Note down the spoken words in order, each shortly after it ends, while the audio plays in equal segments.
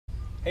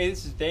Hey,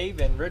 this is Dave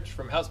and Rich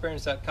from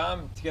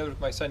housebarons.com. Together with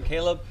my son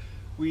Caleb,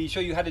 we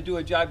show you how to do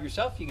a job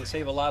yourself. You can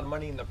save a lot of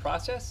money in the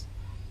process.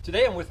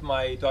 Today I'm with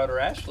my daughter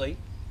Ashley,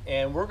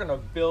 and we're going to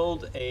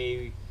build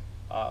a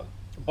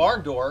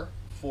barn door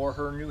for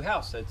her new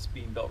house that's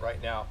being built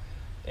right now.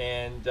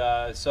 And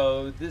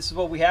so this is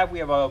what we have. We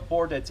have a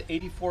board that's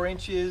 84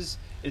 inches.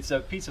 It's a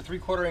piece of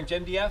 3/4 inch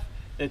MDF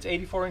that's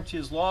 84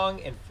 inches long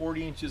and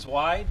 40 inches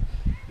wide.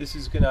 This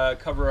is going to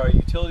cover a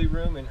utility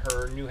room in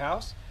her new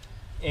house.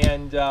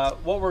 And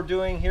what we're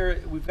doing here,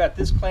 we've got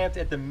this clamped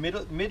at the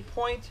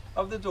midpoint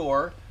of the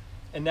door,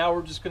 and now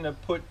we're just going to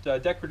put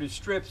decorative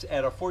strips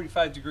at a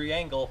 45-degree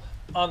angle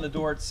on the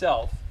door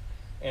itself.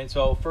 And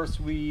so first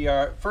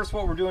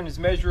what we're doing is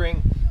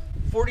measuring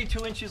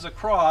 42 inches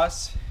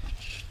across.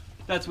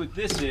 That's what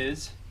this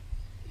is,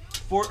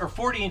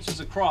 40 inches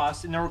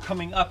across, and then we're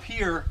coming up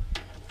here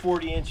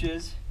 40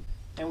 inches,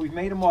 and we've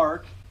made a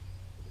mark.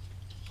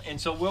 And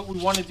so what we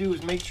want to do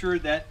is make sure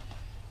that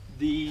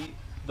the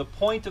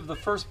point of the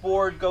first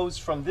board goes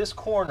from this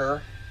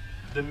corner,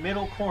 the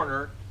middle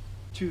corner,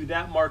 to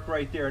that mark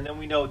right there, and then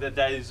we know that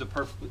that is a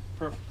perfect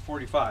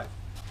 45.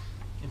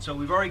 And so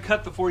we've already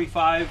cut the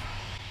 45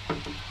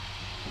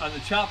 on the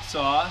chop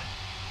saw.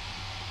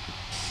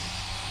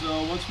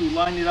 So once we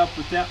line it up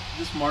with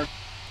this mark.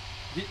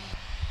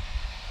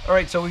 All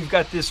right, so we've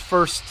got this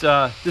first,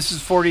 this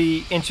is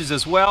 40 inches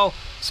as well,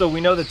 so we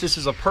know that this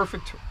is a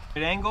perfect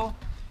right angle.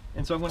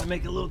 And so I'm going to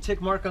make a little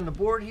tick mark on the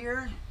board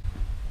here,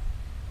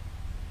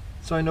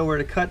 so I know where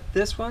to cut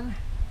this one.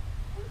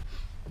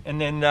 And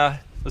then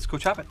let's go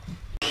chop it.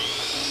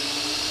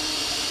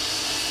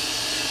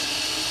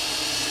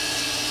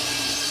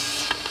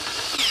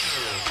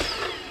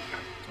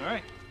 All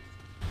right.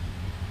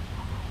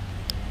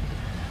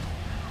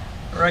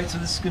 All right, so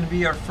this is going to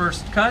be our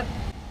first cut.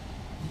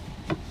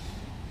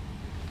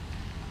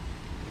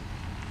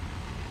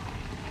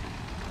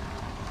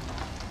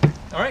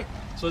 All right,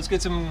 so let's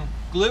get some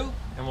glue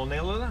and we'll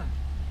nail it on.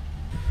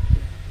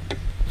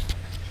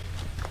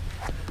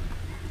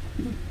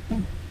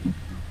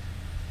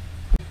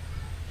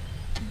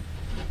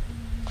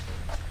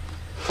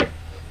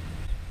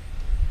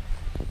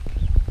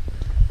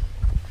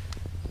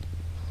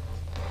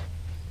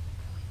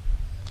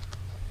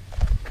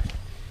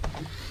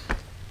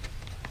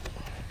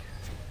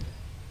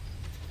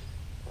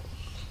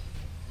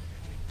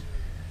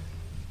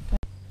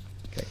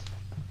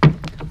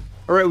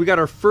 All right, we got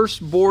our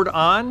first board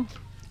on,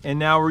 and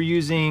now we're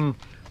using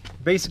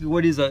basically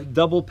what is a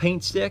double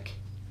paint stick,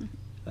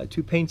 a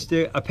paint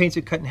stick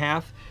cut in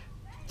half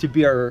to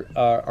be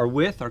our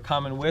width, our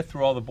common width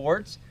through all the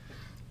boards.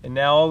 And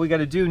now all we got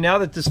to do, now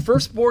that this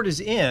first board is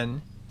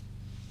in,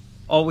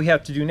 all we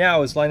have to do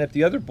now is line up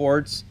the other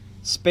boards,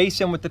 space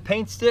them with the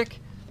paint stick,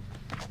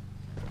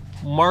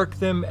 mark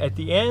them at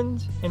the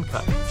end, and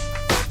cut.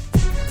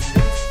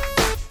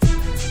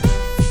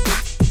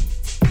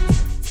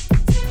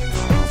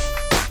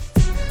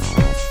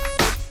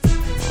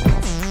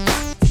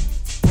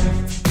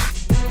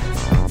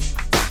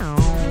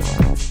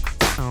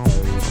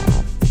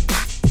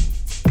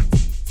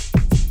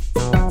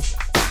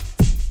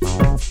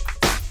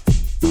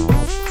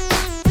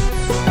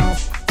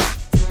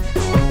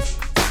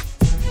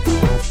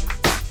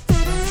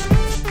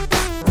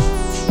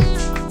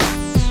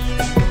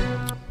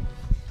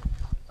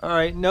 All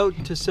right,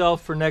 note to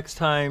self for next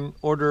time,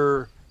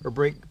 order or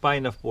buy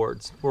enough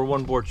boards. We're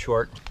one board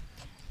short,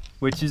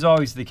 which is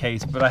always the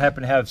case, but I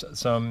happen to have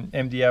some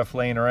MDF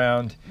laying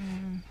around,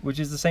 which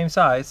is the same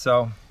size,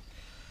 so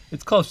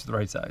it's close to the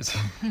right size.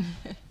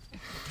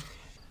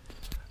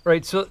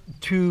 Right, so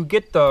to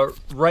get the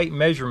right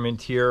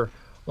measurement here,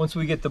 once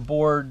we get the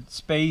board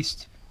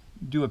spaced,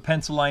 do a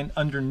pencil line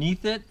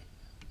underneath it,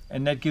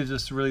 and that gives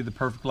us really the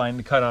perfect line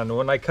to cut on.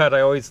 When I cut,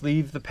 I always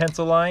leave the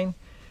pencil line,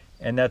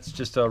 and that's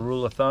just a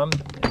rule of thumb.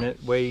 And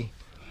that way,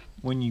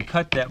 when you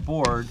cut that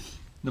board,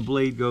 the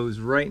blade goes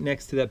right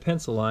next to that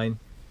pencil line,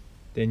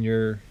 then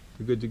you're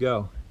good to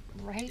go.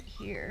 Right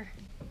here.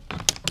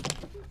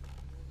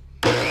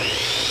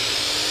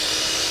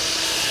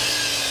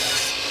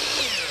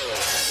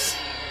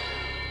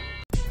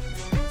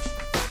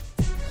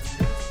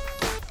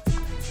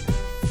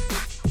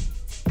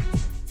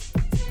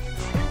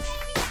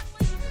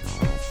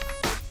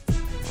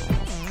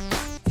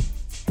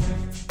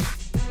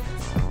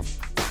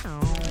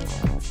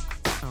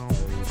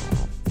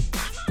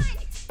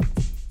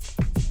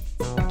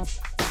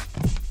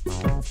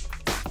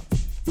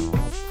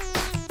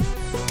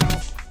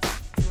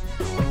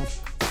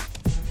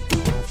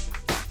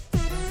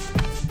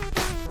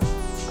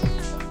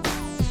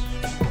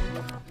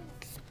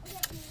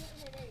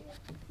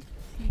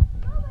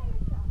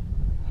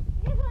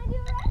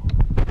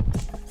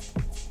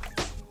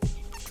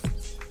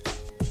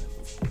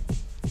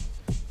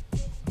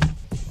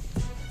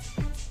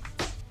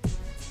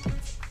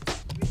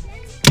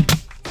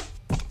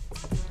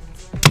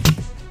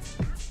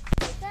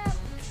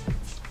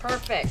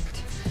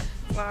 Perfect.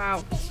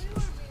 Wow.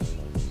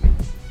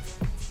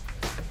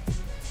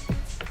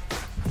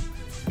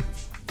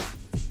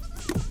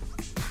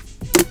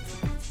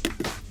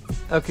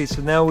 Okay,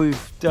 so now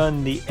we've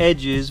done the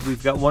edges.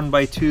 We've got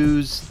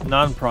 1x2s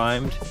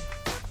non-primed,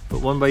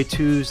 but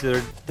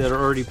 1x2s that are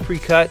already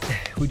pre-cut.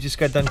 We just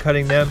got done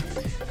cutting them,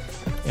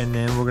 and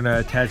then we're gonna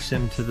attach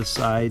them to the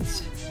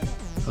sides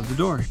of the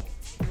door.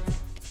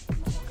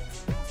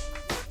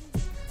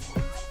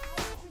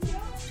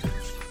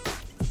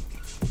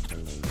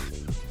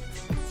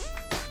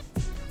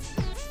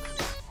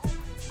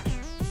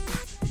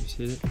 You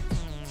see it?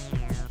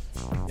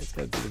 It's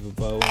got a bit of a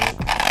bow in it.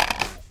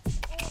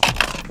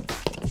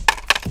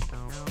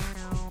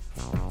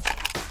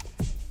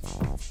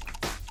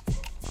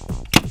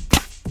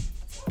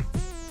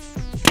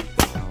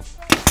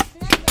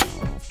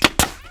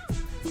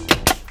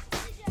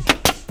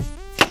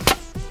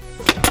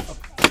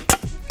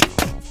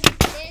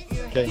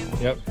 Okay,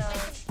 yep.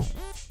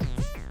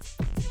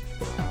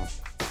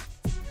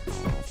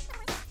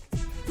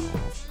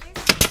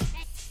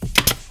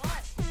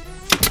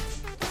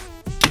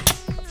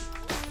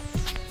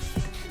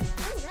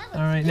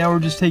 Alright, now we're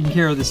just taking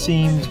care of the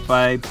seams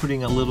by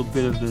putting a little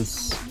bit of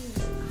this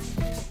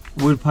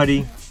wood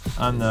putty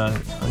on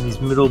these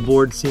middle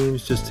board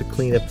seams just to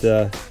clean up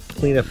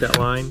that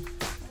line.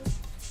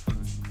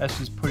 That's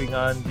just putting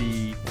on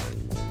the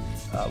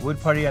wood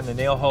putty on the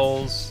nail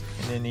holes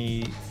and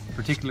any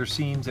particular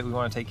seams that we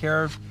want to take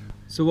care of.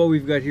 So what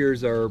we've got here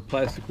is our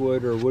plastic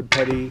wood or wood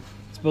putty.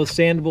 It's both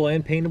sandable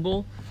and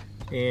paintable,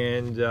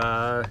 and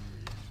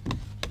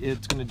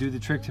it's going to do the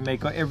trick to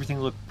make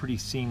everything look pretty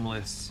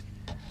seamless.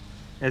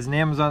 As an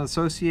Amazon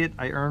associate,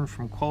 I earn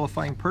from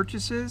qualifying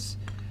purchases,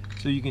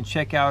 so you can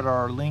check out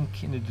our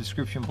link in the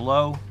description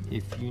below.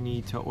 If you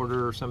need to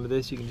order some of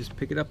this, you can just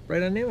pick it up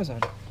right on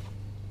Amazon.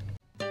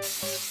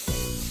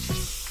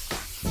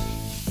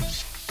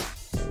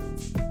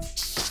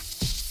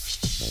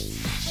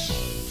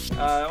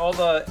 All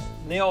the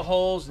nail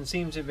holes and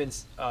seams have been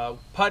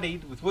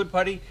puttied with wood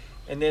putty,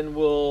 and then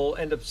we'll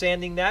end up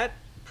sanding that,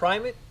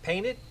 prime it,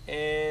 paint it,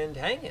 and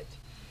hang it.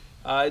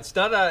 It's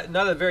not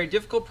a very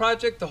difficult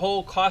project. The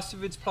whole cost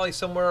of it's probably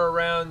somewhere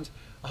around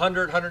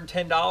 $100,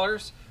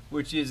 $110,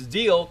 which is a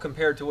deal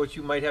compared to what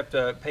you might have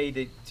to pay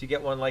to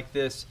get one like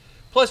this.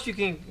 Plus, you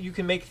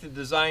can make the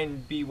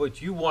design be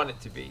what you want it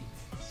to be.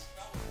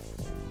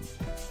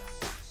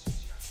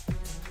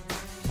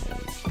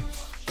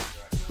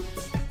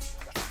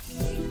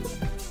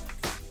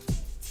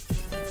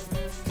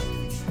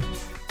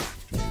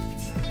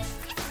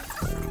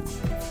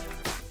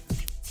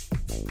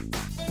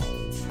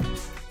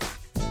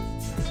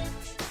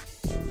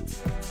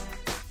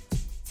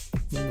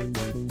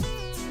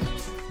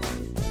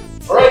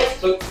 Alright,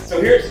 so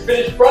here's the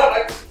finished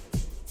product.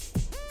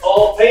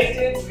 All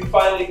painted. We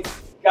finally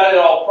got it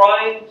all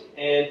primed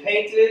and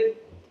painted.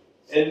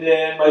 And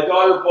then my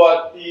daughter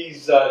bought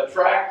these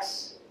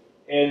tracks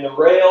and the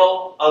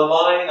rail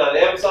online on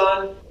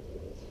Amazon.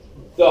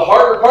 The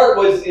harder part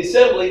was the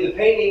assembly. The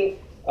painting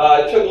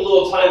took a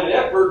little time and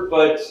effort,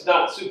 but it's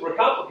not super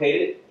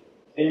complicated.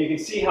 And you can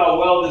see how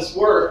well this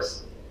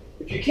works.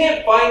 If you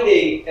can't find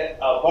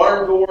a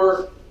barn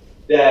door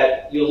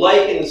that you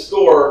like in the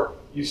store,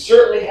 you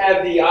certainly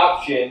have the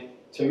option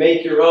to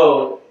make your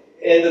own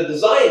and the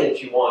design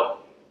that you want.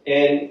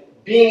 And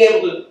being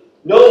able to,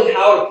 knowing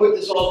how to put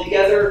this all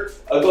together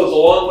goes a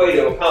long way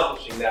to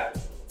accomplishing that.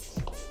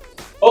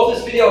 Hope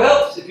this video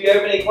helps. If you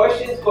have any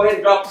questions, go ahead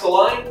and drop us a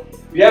line.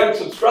 If you haven't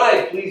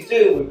subscribed, please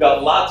do. We've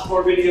got lots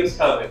more videos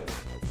coming.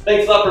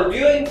 Thanks a lot for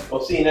viewing.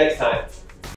 We'll see you next time.